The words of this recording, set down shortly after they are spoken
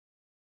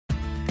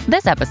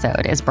This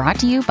episode is brought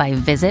to you by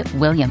Visit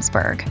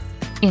Williamsburg.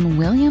 In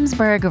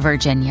Williamsburg,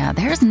 Virginia,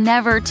 there's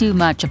never too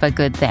much of a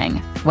good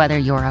thing. Whether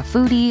you're a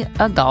foodie,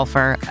 a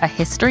golfer, a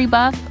history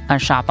buff, a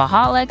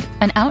shopaholic,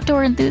 an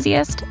outdoor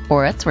enthusiast,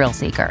 or a thrill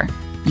seeker,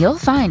 you'll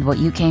find what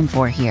you came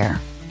for here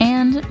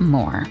and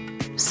more.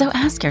 So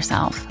ask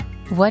yourself,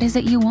 what is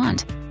it you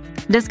want?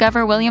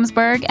 Discover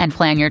Williamsburg and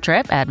plan your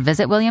trip at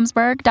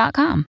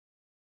visitwilliamsburg.com.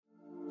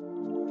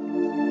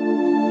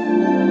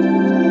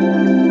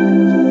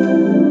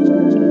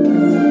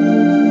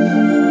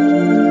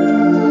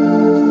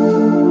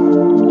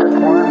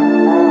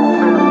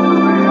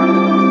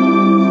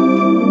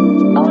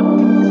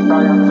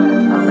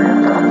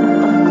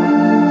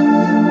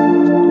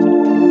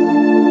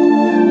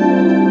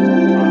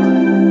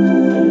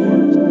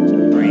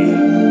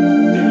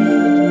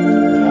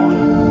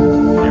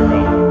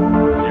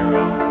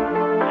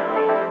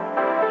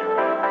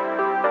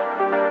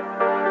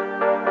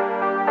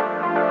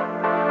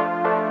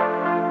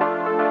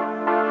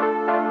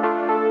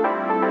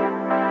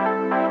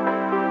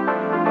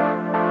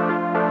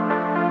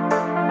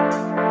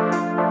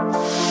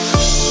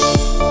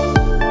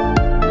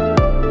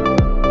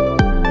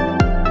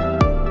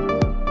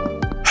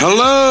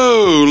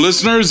 Hello,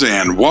 listeners,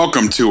 and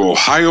welcome to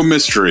Ohio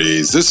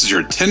Mysteries. This is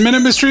your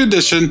 10-minute mystery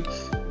edition,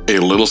 a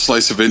little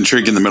slice of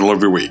intrigue in the middle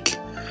of your week.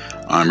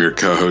 I'm your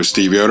co-host,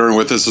 Steve Yoder, and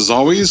with us, as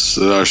always,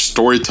 our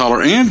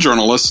storyteller and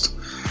journalist,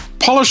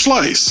 Paula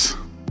Schleis.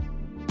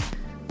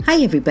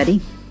 Hi,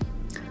 everybody.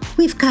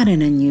 We've got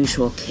an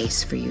unusual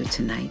case for you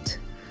tonight.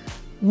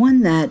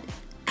 One that,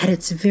 at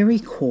its very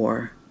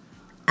core,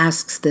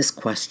 asks this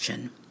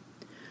question.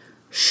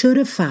 Should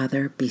a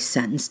father be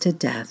sentenced to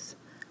death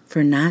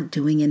for not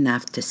doing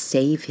enough to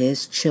save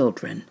his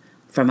children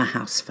from a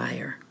house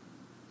fire?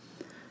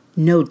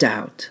 No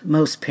doubt,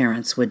 most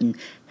parents wouldn't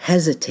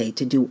hesitate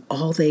to do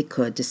all they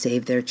could to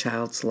save their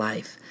child's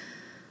life.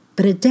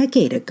 But a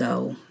decade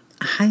ago,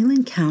 a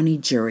Highland County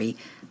jury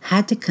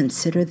had to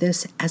consider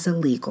this as a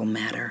legal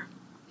matter.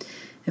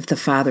 If the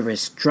father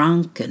is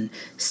drunk and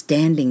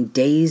standing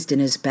dazed in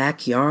his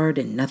backyard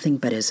in nothing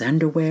but his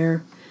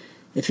underwear,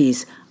 if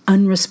he's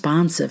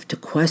unresponsive to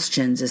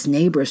questions as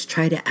neighbors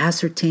try to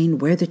ascertain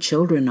where the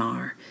children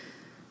are,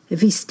 if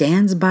he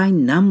stands by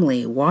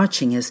numbly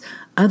watching as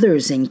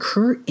others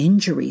incur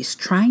injuries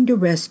trying to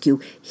rescue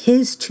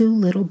his two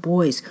little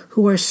boys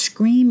who are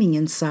screaming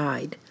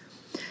inside,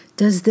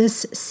 does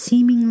this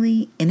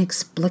seemingly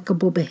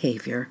inexplicable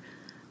behavior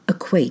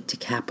equate to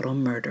capital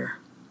murder?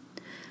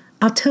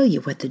 I'll tell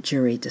you what the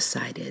jury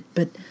decided,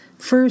 but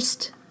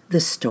first, the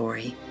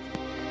story.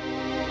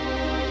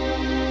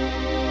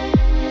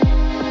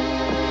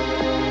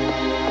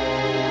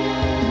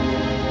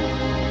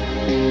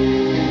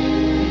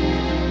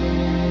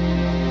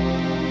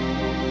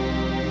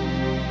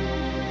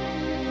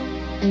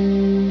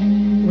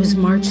 It was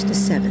March the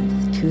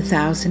 7th,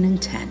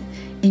 2010,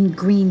 in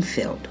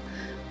Greenfield,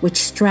 which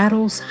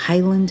straddles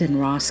Highland and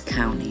Ross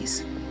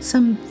counties,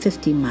 some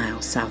 50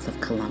 miles south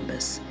of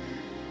Columbus.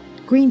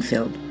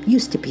 Greenfield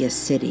used to be a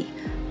city,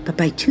 but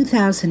by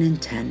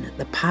 2010,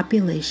 the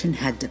population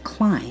had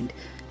declined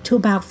to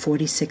about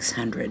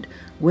 4,600,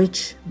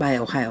 which, by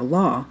Ohio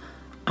law,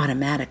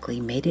 automatically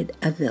made it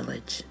a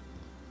village.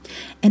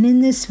 And in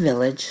this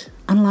village,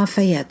 on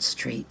Lafayette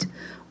Street,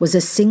 was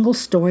a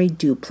single-story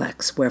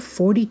duplex where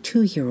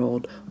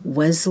 42-year-old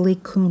Wesley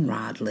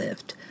Coonrod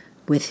lived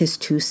with his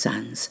two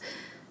sons.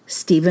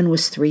 Stephen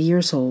was 3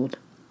 years old.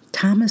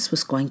 Thomas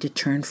was going to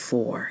turn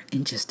 4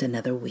 in just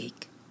another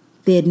week.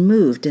 They had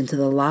moved into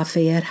the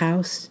Lafayette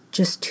house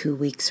just 2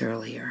 weeks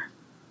earlier.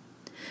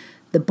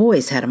 The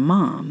boys had a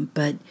mom,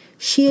 but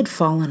she had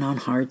fallen on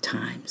hard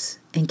times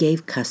and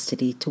gave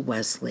custody to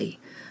Wesley,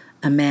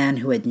 a man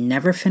who had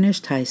never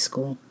finished high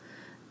school,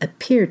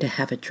 appeared to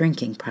have a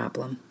drinking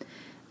problem,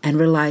 and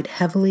relied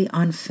heavily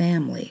on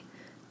family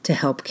to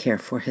help care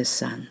for his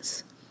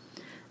sons.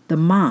 The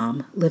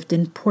mom lived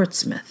in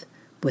Portsmouth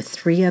with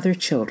 3 other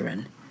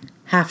children,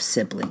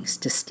 half-siblings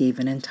to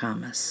Stephen and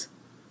Thomas.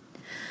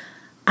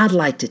 I'd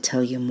like to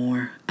tell you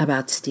more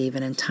about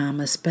Stephen and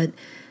Thomas, but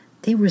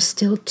they were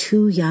still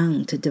too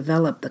young to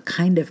develop the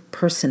kind of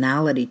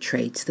personality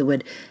traits that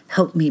would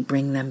help me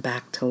bring them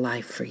back to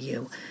life for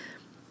you.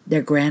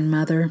 Their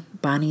grandmother,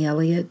 Bonnie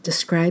Elliott,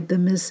 described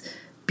them as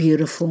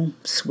beautiful,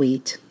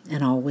 sweet,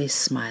 and always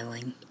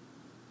smiling.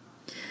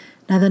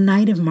 Now, the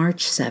night of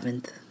March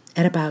 7th,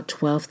 at about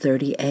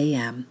 12:30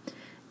 a.m.,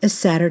 as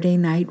Saturday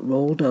night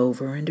rolled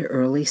over into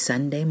early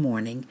Sunday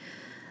morning,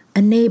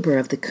 a neighbor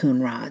of the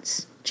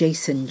Coonrods,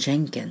 Jason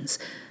Jenkins,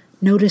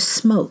 noticed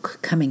smoke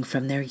coming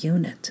from their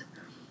unit.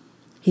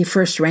 He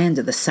first ran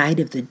to the side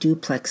of the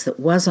duplex that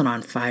wasn't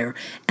on fire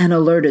and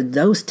alerted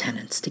those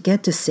tenants to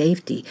get to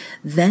safety,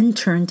 then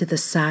turned to the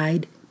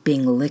side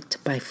being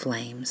licked by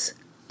flames.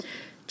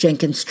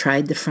 Jenkins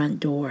tried the front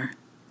door.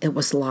 It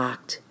was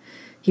locked.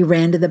 He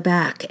ran to the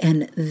back,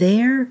 and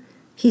there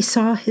he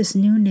saw his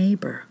new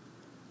neighbor,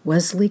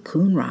 Wesley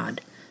Coonrod,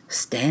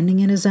 standing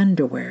in his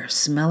underwear,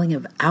 smelling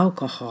of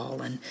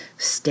alcohol and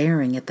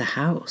staring at the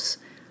house.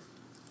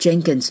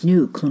 Jenkins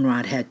knew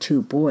Coonrod had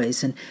 2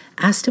 boys and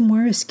asked him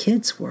where his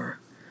kids were.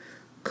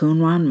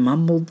 Coonrod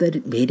mumbled that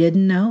he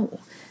didn't know,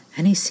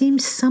 and he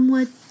seemed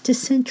somewhat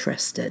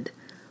disinterested.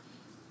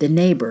 The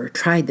neighbor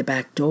tried the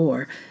back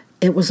door.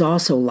 It was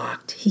also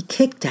locked. He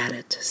kicked at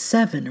it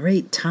 7 or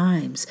 8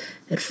 times.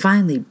 It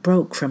finally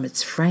broke from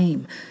its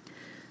frame,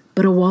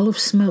 but a wall of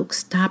smoke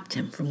stopped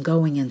him from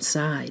going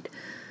inside.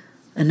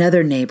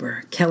 Another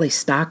neighbor, Kelly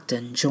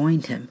Stockton,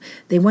 joined him.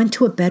 They went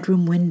to a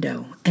bedroom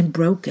window and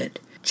broke it.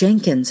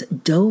 Jenkins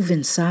dove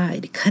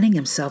inside, cutting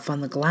himself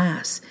on the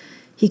glass.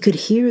 He could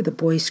hear the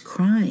boys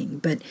crying,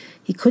 but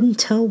he couldn't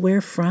tell where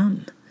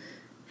from.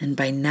 And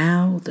by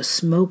now, the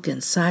smoke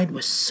inside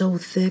was so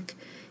thick,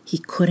 he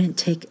couldn't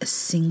take a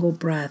single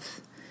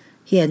breath.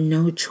 He had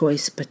no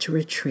choice but to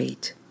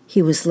retreat.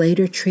 He was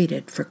later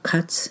treated for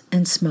cuts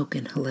and smoke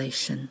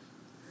inhalation.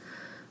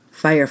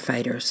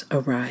 Firefighters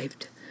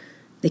arrived.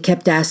 They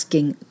kept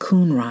asking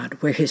Coonrod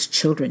where his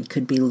children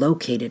could be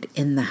located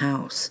in the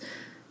house.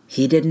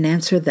 He didn't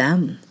answer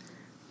them.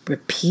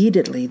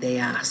 Repeatedly they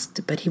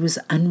asked, but he was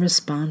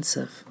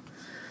unresponsive.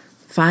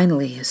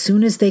 Finally, as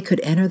soon as they could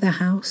enter the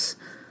house,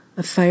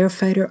 a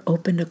firefighter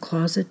opened a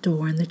closet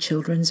door in the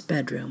children's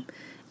bedroom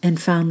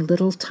and found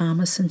little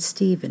Thomas and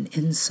Stephen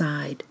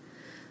inside.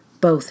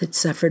 Both had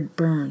suffered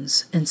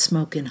burns and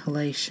smoke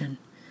inhalation.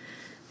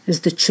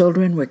 As the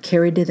children were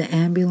carried to the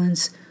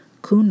ambulance,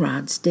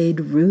 Coonrod stayed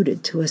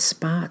rooted to a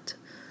spot.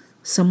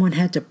 Someone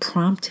had to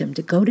prompt him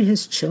to go to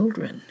his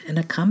children and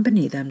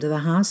accompany them to the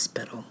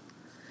hospital.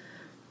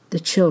 The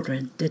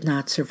children did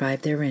not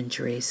survive their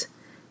injuries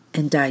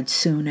and died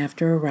soon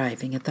after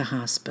arriving at the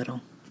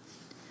hospital.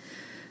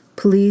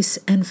 Police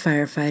and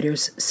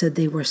firefighters said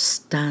they were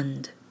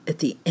stunned at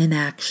the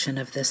inaction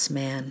of this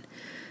man.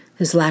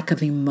 His lack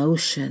of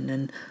emotion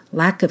and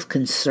lack of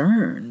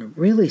concern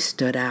really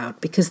stood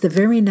out because the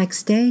very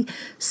next day,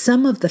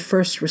 some of the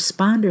first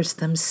responders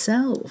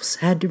themselves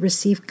had to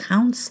receive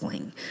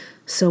counseling.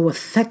 So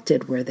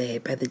affected were they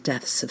by the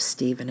deaths of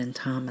Stephen and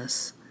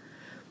Thomas.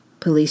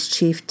 Police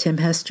Chief Tim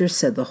Hester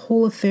said the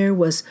whole affair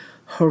was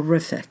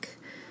horrific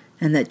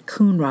and that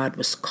Coonrod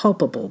was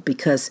culpable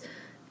because,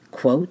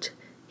 quote,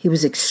 he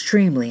was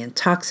extremely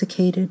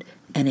intoxicated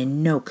and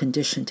in no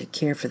condition to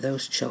care for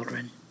those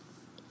children.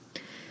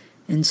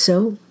 And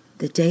so,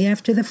 the day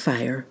after the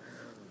fire,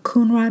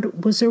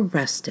 Coonrod was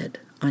arrested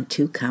on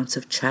 2 counts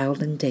of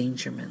child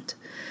endangerment.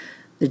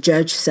 The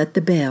judge set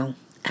the bail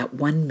at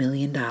 $1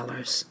 million.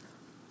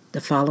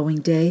 The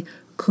following day,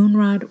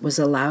 Coonrod was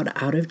allowed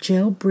out of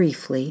jail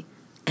briefly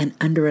and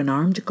under an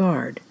armed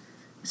guard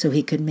so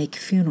he could make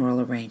funeral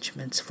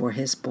arrangements for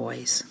his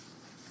boys.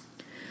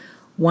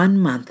 1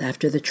 month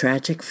after the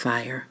tragic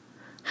fire,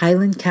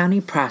 Highland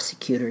County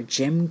Prosecutor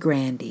Jim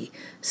Grandy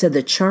said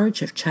the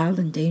charge of child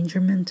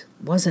endangerment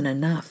wasn't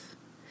enough.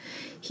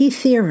 He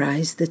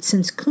theorized that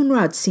since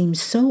Coonrod seemed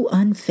so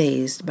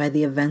unfazed by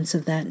the events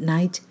of that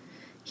night,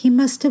 he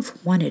must have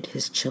wanted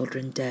his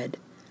children dead,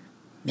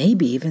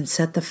 maybe even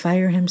set the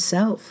fire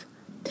himself.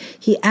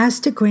 He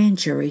asked a grand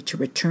jury to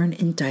return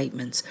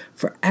indictments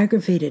for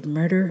aggravated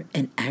murder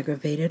and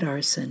aggravated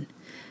arson,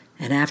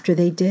 and after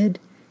they did,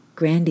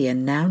 Grandy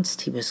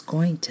announced he was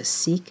going to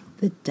seek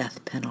the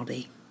death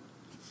penalty.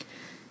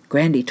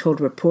 Grandy told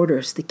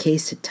reporters the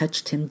case had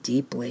touched him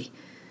deeply.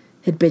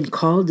 Had been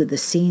called to the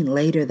scene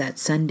later that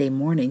Sunday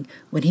morning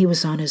when he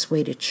was on his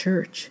way to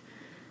church,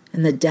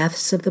 and the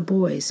deaths of the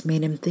boys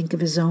made him think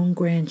of his own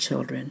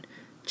grandchildren,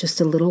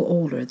 just a little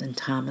older than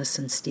Thomas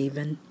and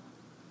Stephen.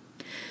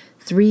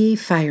 3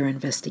 fire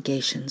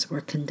investigations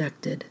were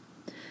conducted.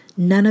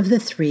 None of the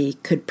 3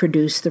 could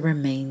produce the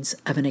remains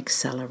of an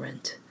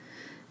accelerant.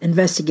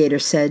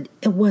 Investigators said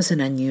it wasn't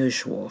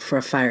unusual for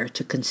a fire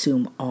to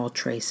consume all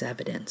trace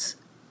evidence.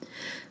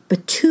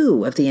 But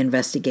 2 of the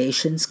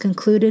investigations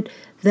concluded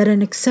that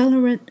an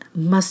accelerant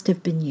must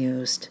have been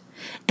used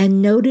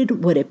and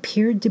noted what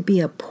appeared to be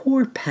a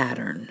pour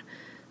pattern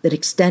that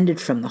extended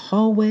from the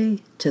hallway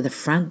to the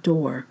front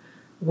door,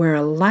 where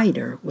a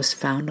lighter was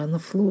found on the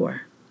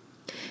floor.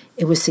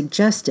 It was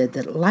suggested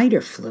that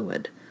lighter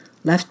fluid,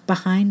 left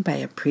behind by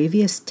a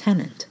previous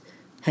tenant,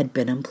 had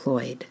been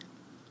employed.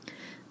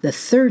 The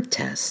 3rd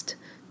test,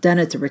 done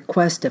at the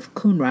request of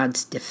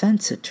Coonrod's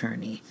defense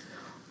attorney,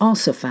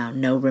 also found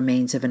no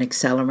remains of an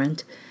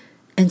accelerant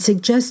and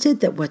suggested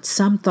that what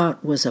some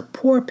thought was a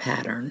pour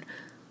pattern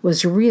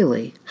was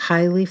really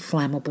highly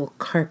flammable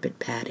carpet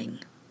padding.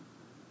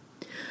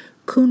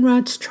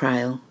 Coonrod's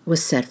trial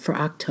was set for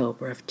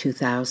October of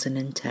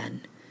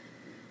 2010.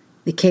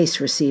 The case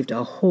received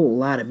a whole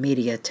lot of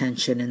media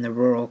attention in the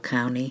rural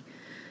county,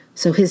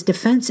 so his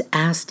defense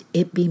asked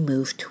it be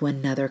moved to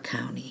another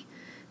county,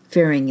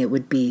 fearing it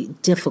would be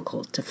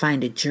difficult to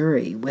find a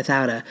jury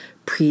without a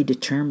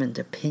predetermined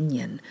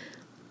opinion.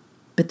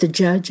 But the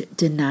judge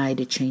denied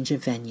a change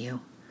of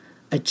venue.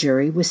 A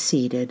jury was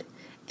seated,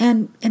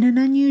 and in an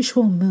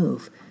unusual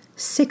move,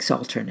 6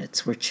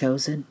 alternates were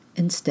chosen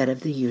instead of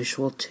the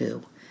usual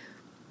 2.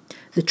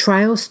 The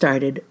trial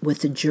started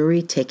with the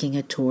jury taking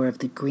a tour of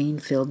the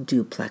Greenfield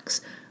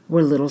duplex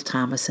where little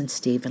Thomas and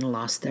Stephen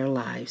lost their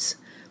lives.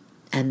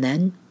 And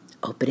then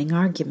opening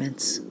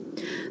arguments.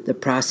 The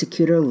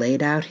prosecutor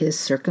laid out his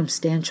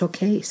circumstantial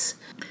case,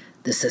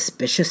 the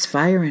suspicious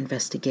fire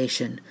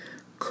investigation,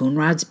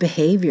 Coonrod's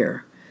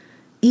behavior,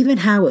 even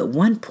how at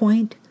one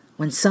point,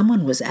 when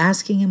someone was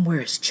asking him where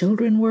his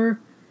children were,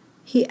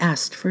 he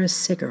asked for a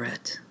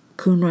cigarette.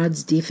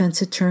 Coonrod's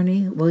defense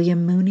attorney,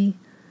 William Mooney,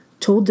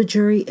 told the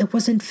jury it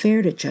wasn't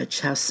fair to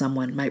judge how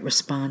someone might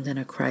respond in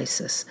a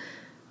crisis,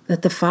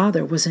 that the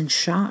father was in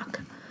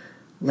shock.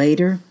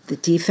 Later, the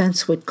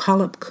defense would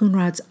call up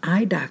Coonrod's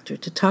eye doctor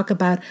to talk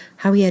about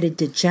how he had a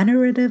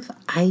degenerative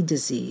eye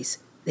disease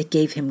that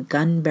gave him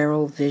gun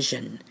barrel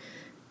vision.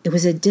 It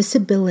was a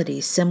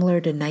disability similar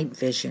to night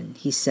vision,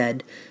 he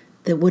said,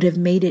 that would have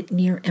made it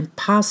near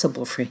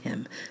impossible for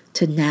him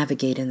to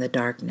navigate in the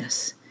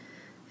darkness.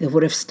 It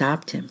would have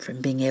stopped him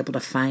from being able to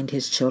find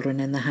his children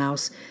in the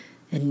house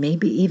and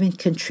maybe even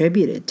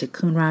contributed to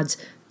Coonrod's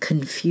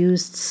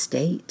confused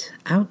state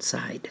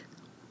outside.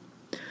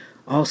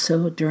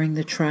 Also, during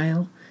the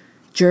trial,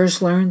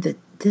 jurors learned that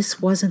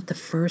this wasn't the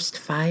first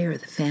fire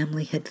the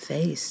family had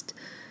faced.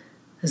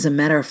 As a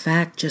matter of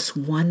fact, just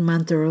 1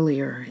 month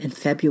earlier, in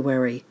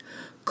February,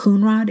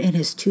 Coonrod and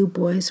his 2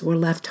 boys were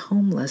left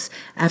homeless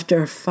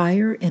after a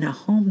fire in a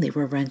home they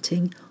were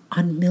renting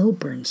on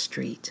Milburn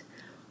Street.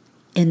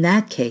 In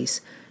that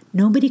case,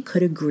 nobody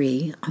could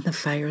agree on the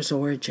fire's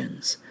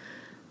origins.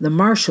 The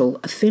marshal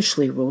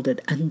officially ruled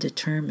it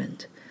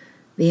undetermined.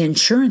 The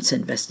insurance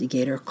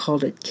investigator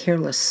called it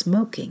careless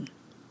smoking.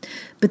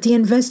 But the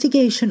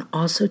investigation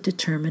also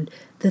determined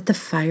that the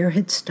fire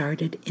had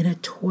started in a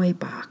toy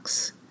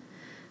box.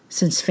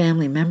 Since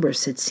family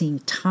members had seen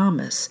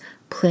Thomas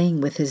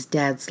playing with his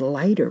dad's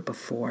lighter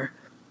before,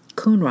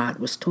 Coonrod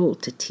was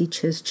told to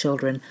teach his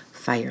children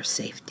fire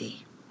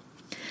safety.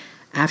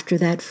 After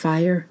that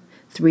fire,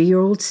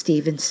 3-year-old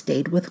Stephen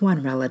stayed with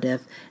one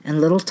relative, and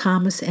little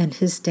Thomas and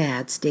his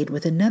dad stayed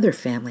with another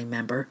family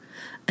member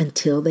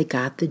until they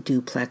got the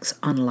duplex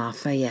on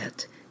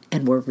Lafayette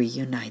and were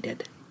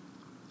reunited.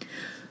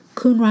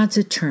 Coonrod's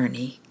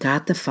attorney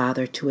got the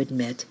father to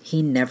admit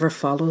he never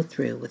followed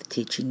through with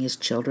teaching his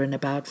children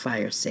about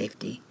fire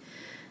safety,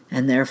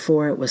 and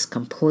therefore it was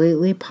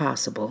completely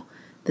possible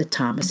that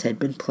Thomas had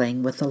been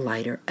playing with the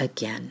lighter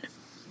again.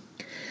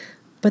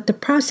 But the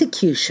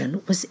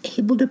prosecution was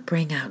able to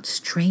bring out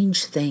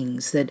strange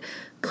things that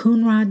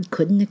Coonrod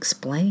couldn't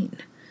explain.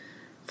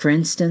 For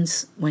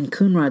instance, when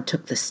Coonrod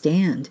took the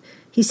stand,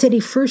 he said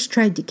he first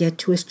tried to get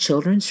to his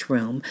children's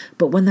room,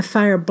 but when the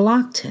fire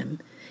blocked him,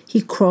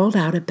 he crawled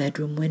out a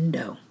bedroom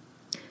window.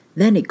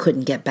 Then he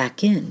couldn't get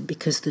back in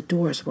because the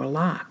doors were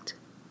locked.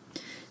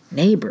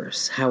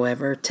 Neighbors,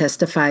 however,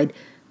 testified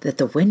that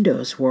the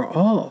windows were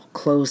all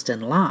closed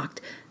and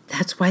locked.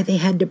 That's why they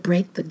had to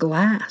break the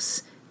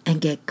glass and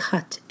get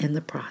cut in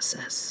the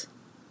process.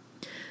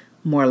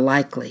 More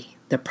likely,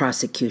 the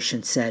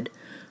prosecution said,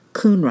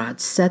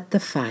 Coonrod set the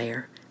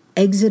fire,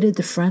 exited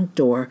the front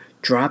door,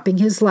 dropping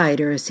his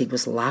lighter as he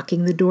was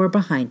locking the door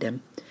behind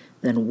him,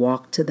 then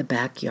walked to the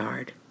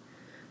backyard.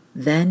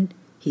 Then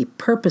he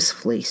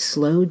purposefully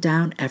slowed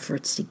down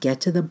efforts to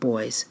get to the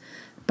boys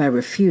by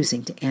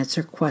refusing to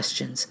answer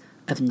questions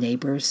of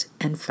neighbors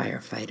and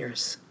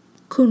firefighters.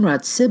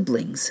 Coonrod's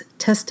siblings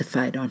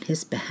testified on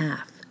his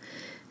behalf,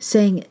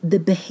 saying the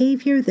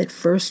behavior that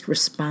first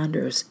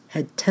responders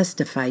had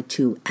testified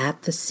to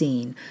at the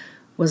scene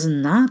was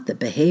not the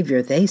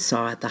behavior they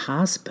saw at the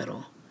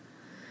hospital.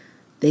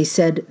 They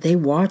said they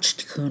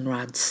watched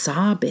Coonrod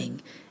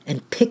sobbing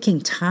and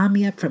picking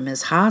Tommy up from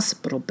his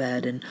hospital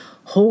bed and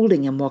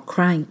holding him while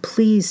crying,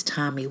 "Please,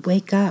 Tommy,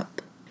 wake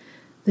up."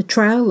 The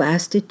trial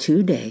lasted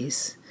 2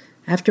 days,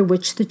 after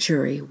which the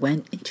jury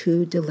went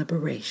into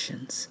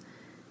deliberations,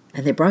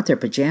 and they brought their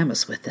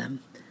pajamas with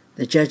them.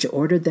 The judge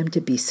ordered them to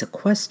be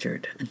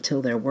sequestered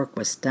until their work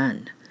was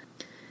done.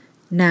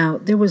 Now,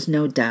 there was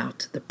no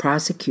doubt the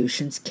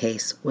prosecution's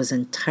case was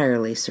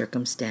entirely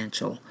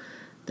circumstantial.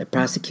 The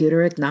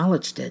prosecutor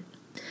acknowledged it.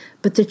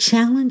 But the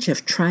challenge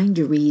of trying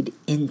to read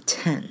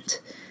intent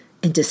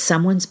into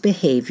someone's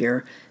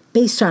behavior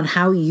based on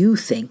how you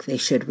think they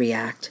should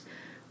react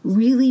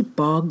really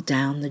bogged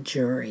down the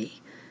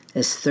jury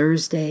as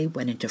Thursday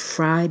went into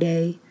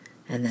Friday,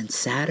 and then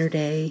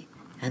Saturday,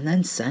 and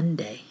then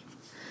Sunday.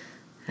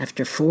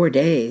 After 4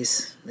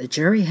 days, the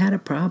jury had a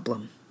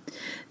problem.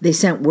 They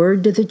sent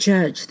word to the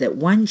judge that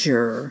one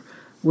juror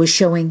was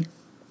showing,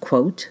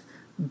 quote,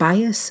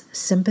 bias,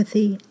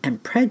 sympathy,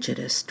 and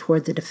prejudice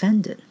toward the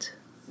defendant.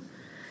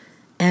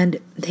 And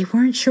they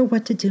weren't sure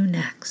what to do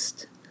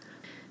next.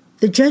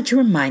 The judge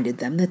reminded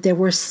them that there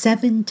were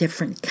 7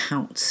 different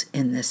counts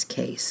in this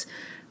case,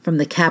 from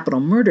the capital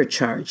murder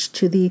charge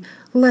to the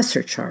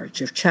lesser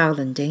charge of child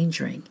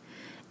endangering,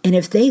 and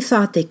if they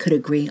thought they could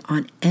agree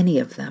on any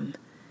of them,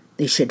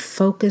 they should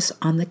focus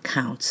on the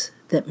counts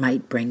that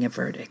might bring a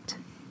verdict.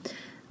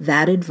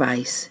 That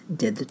advice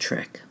did the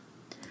trick.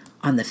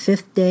 On the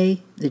 5th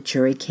day, the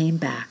jury came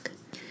back.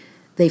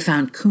 They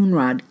found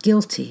Coonrod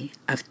guilty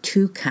of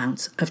 2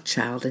 counts of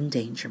child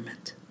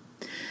endangerment.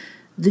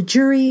 The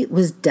jury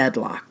was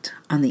deadlocked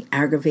on the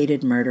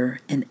aggravated murder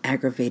and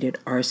aggravated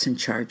arson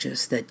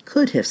charges that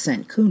could have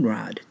sent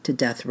Coonrod to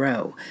death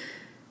row,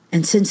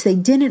 and since they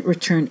didn't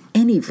return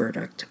any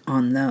verdict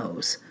on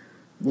those,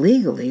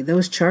 legally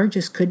those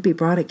charges could be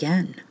brought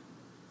again.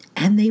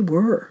 And they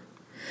were.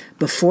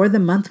 Before the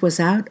month was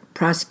out,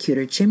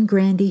 prosecutor Jim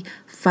Grandy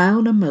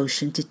filed a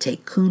motion to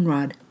take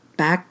Coonrod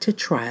back to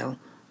trial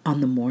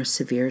on the more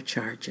severe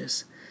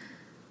charges.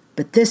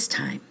 But this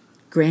time,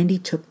 Grandy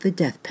took the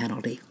death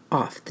penalty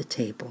off the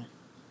table.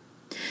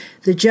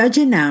 The judge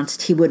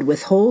announced he would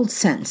withhold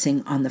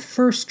sentencing on the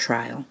first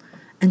trial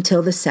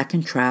until the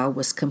second trial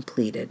was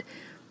completed.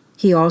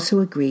 He also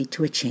agreed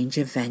to a change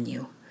of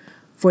venue.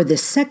 For the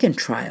second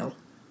trial,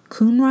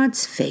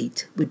 Coonrod's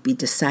fate would be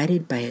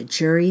decided by a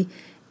jury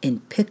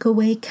in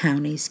Pickaway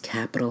County's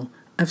capital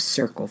of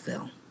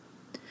Circleville.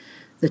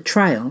 The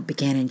trial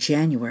began in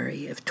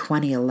January of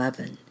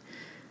 2011.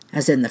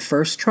 As in the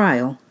first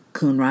trial,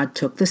 Coonrod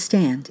took the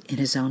stand in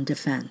his own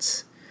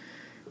defense.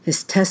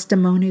 His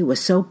testimony was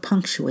so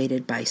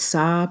punctuated by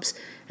sobs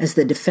as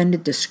the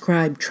defendant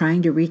described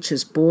trying to reach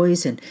his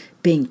boys and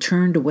being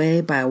turned away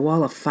by a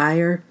wall of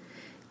fire,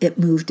 it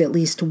moved at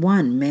least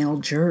one male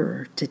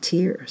juror to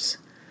tears.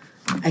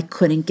 "I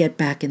couldn't get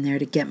back in there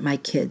to get my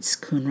kids,"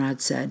 Coonrod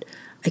said.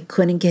 "I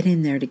couldn't get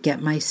in there to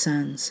get my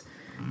sons.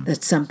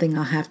 That's something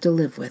I'll have to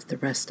live with the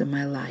rest of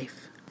my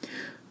life."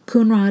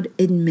 Coonrod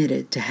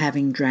admitted to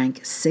having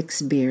drank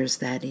 6 beers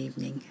that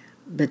evening,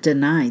 but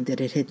denied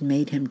that it had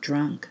made him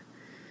drunk.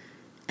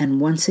 And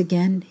once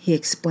again, he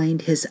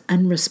explained his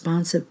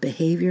unresponsive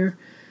behavior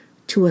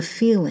to a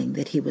feeling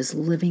that he was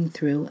living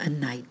through a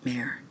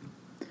nightmare.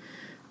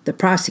 The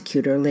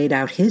prosecutor laid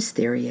out his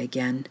theory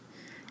again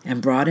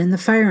and brought in the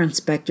fire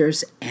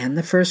inspectors and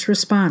the first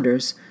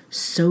responders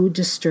so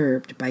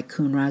disturbed by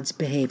Coonrod's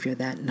behavior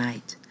that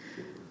night.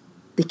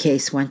 The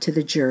case went to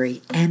the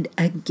jury, and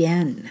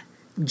again,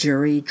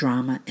 jury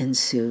drama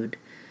ensued.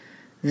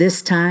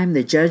 This time,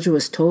 the judge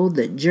was told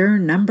that juror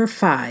number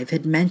 5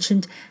 had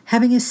mentioned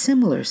having a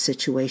similar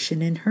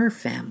situation in her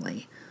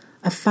family,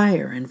 a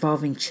fire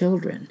involving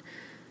children,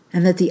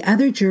 and that the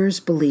other jurors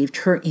believed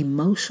her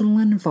emotional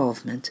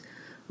involvement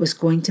was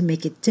going to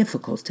make it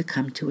difficult to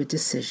come to a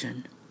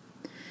decision.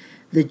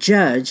 The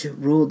judge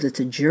ruled that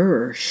the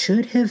juror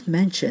should have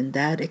mentioned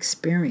that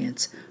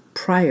experience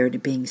prior to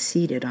being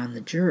seated on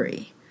the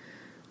jury,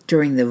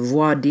 during the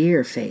voir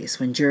dire phase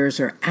when jurors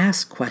are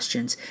asked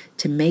questions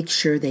to make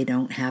sure they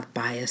don't have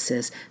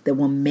biases that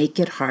will make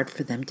it hard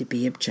for them to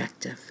be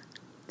objective.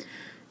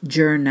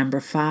 Juror number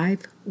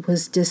 5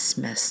 was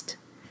dismissed,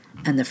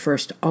 and the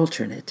first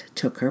alternate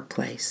took her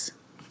place.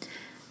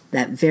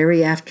 That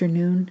very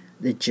afternoon,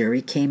 the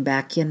jury came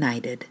back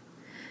united.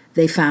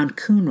 They found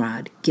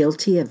Coonrod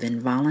guilty of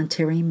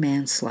involuntary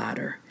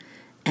manslaughter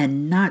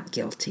and not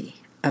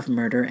guilty of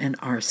murder and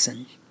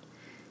arson.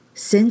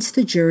 Since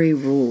the jury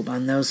ruled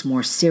on those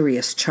more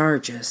serious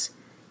charges,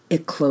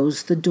 it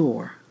closed the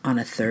door on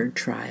a third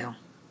trial.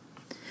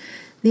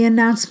 The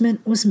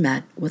announcement was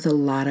met with a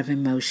lot of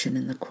emotion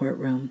in the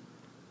courtroom.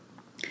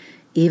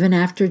 Even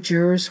after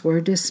jurors were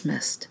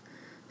dismissed,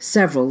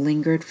 several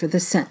lingered for the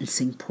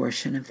sentencing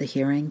portion of the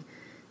hearing,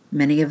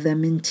 many of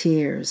them in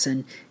tears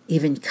and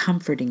even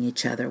comforting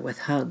each other with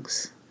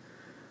hugs.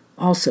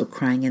 Also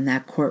crying in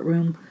that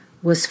courtroom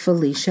was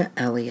Felicia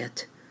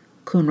Elliott,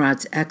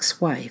 Coonrod's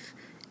ex-wife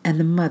and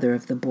the mother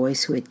of the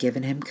boys who had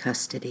given him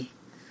custody.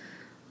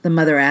 The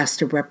mother asked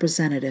a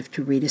representative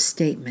to read a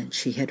statement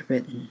she had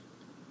written.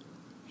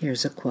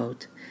 Here's a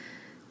quote.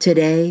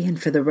 "Today and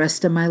for the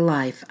rest of my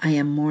life, I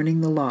am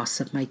mourning the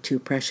loss of my 2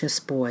 precious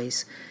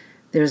boys.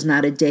 There is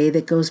not a day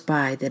that goes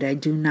by that I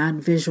do not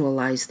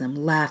visualize them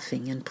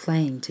laughing and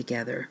playing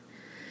together.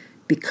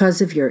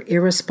 Because of your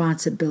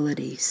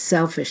irresponsibility,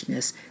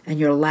 selfishness, and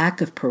your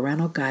lack of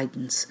parental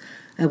guidance,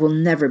 I will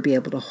never be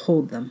able to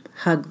hold them,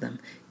 hug them,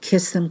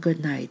 kiss them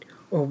goodnight,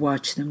 or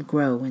watch them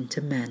grow into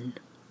men."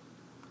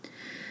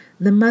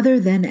 The mother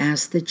then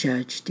asked the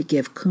judge to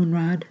give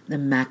Coonrod the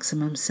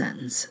maximum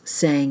sentence,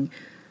 saying,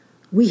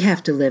 "We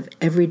have to live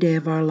every day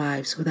of our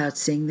lives without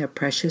seeing their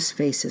precious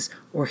faces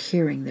or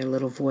hearing their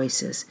little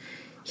voices.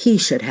 He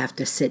should have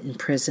to sit in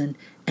prison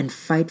and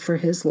fight for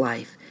his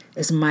life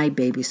as my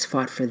babies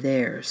fought for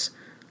theirs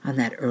on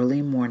that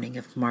early morning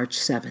of March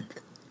 7th,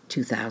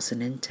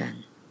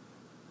 2010.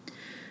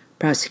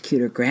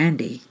 Prosecutor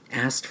Grandy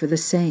asked for the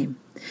same,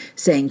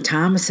 saying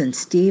Thomas and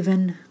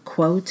Stephen,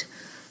 quote,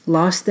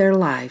 "lost their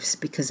lives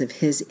because of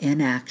his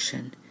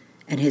inaction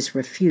and his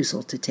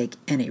refusal to take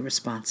any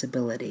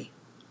responsibility."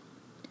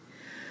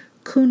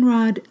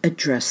 Coonrod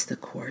addressed the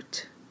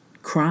court,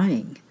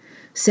 crying,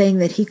 saying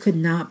that he could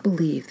not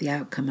believe the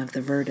outcome of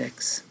the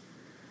verdicts.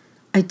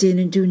 "I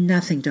didn't do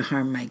nothing to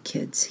harm my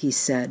kids," he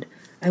said.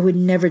 "I would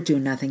never do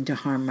nothing to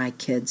harm my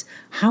kids.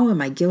 How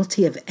am I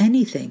guilty of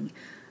anything?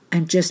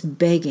 I'm just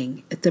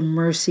begging at the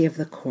mercy of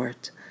the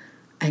court.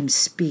 I'm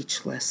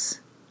speechless."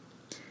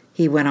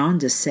 He went on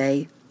to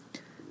say,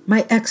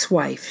 "My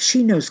ex-wife,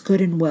 she knows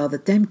good and well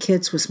that them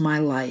kids was my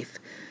life.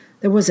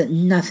 There wasn't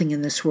nothing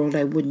in this world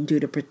I wouldn't do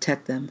to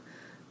protect them.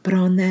 But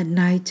on that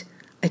night,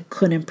 I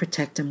couldn't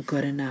protect them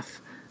good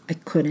enough. I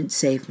couldn't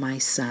save my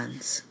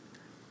sons.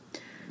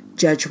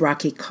 Judge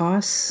Rocky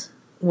Koss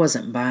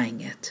wasn't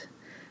buying it.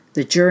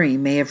 The jury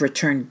may have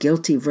returned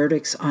guilty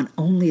verdicts on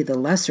only the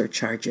lesser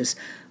charges,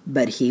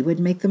 but he would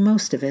make the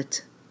most of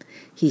it.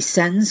 He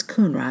sentenced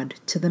Coonrod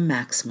to the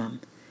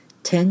maximum,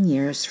 10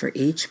 years for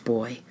each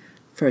boy,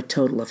 for a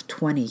total of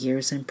 20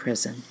 years in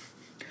prison.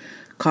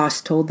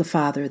 Koss told the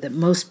father that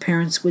most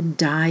parents would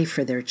die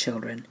for their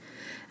children,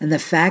 and the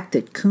fact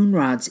that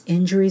Coonrod's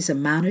injuries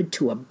amounted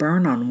to a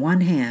burn on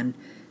one hand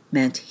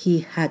meant he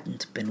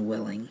hadn't been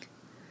willing.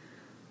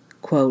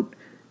 Quote,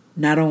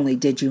 "Not only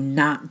did you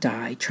not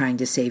die trying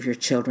to save your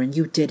children,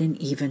 you didn't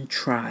even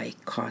try,"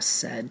 Koss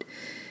said.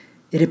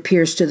 "It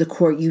appears to the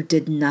court you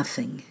did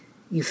nothing.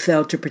 You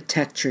failed to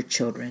protect your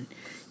children.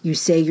 You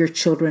say your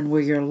children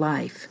were your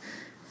life.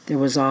 There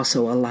was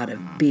also a lot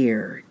of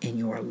beer in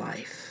your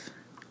life."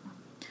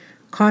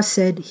 Koss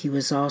said he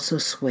was also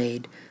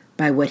swayed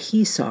by what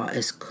he saw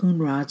as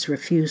Coonrod's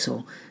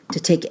refusal to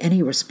take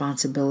any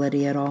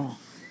responsibility at all.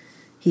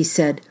 He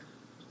said,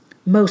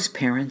 "Most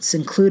parents,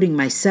 including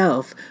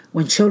myself,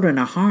 when children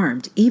are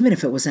harmed, even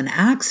if it was an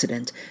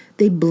accident,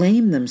 they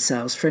blame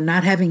themselves for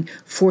not having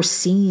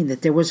foreseen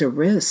that there was a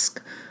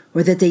risk,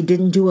 or that they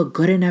didn't do a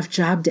good enough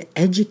job to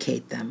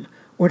educate them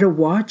or to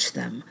watch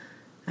them.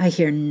 I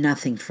hear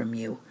nothing from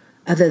you,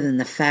 other than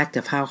the fact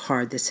of how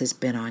hard this has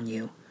been on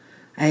you.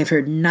 I have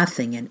heard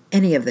nothing in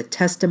any of the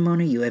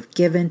testimony you have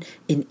given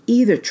in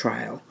either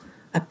trial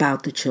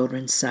about the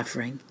children's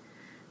suffering.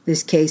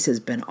 This case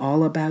has been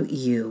all about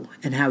you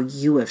and how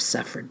you have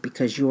suffered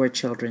because your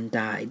children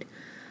died.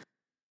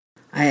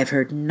 I have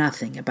heard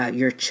nothing about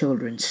your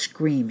children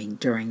screaming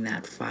during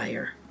that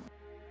fire."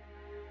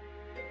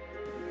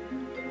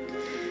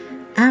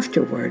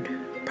 Afterward,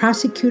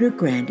 Prosecutor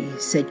Grandy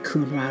said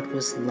Coonrod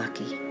was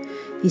lucky.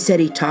 He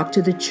said he talked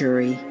to the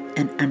jury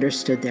and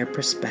understood their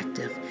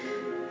perspective.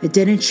 It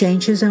didn't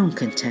change his own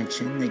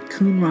contention that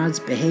Coonrod's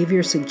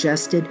behavior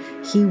suggested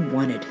he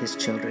wanted his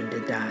children to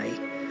die.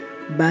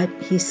 But,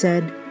 he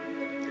said,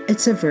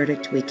 "It's a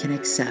verdict we can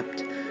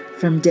accept.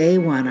 From day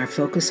one, our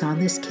focus on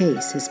this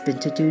case has been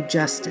to do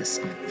justice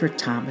for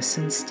Thomas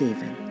and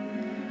Stephen.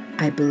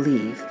 I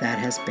believe that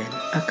has been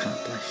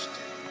accomplished."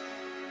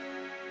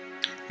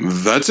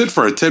 That's it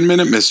for a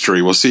 10-minute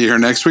mystery. We'll see you here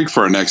next week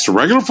for our next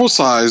regular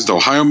full-sized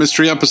Ohio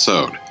Mystery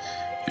episode.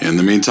 In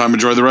the meantime,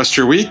 enjoy the rest of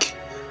your week.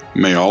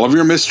 May all of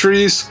your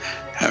mysteries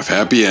have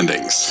happy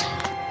endings.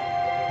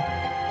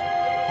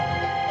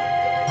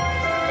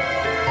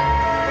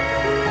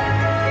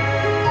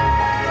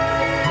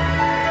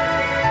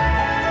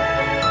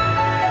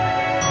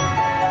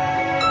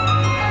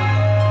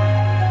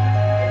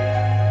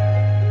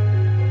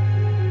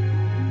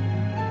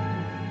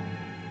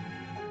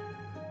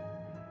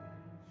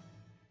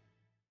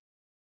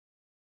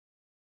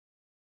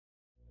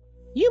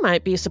 You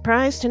might be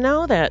surprised to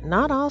know that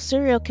not all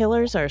serial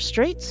killers are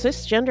straight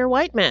cisgender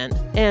white men,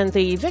 and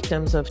the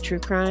victims of true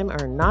crime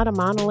are not a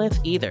monolith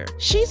either.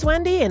 She's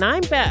Wendy and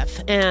I'm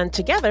Beth, and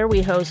together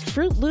we host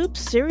Fruit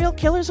Loops Serial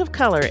Killers of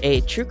Color,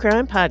 a true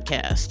crime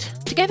podcast.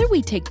 Together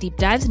we take deep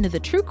dives into the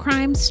true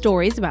crime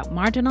stories about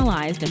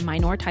marginalized and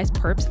minoritized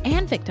perps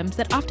and victims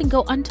that often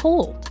go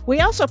untold. We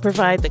also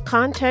provide the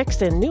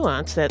context and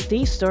nuance that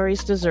these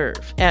stories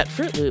deserve. At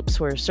Fruit Loops,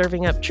 we're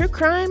serving up true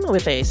crime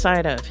with a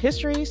side of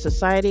history,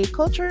 society,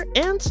 culture,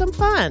 and some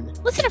fun.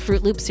 Listen to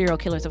Fruit Loops Serial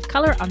Killers of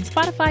Color on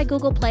Spotify,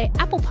 Google Play,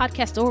 Apple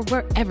Podcasts, or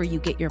wherever you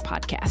get your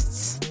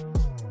podcasts.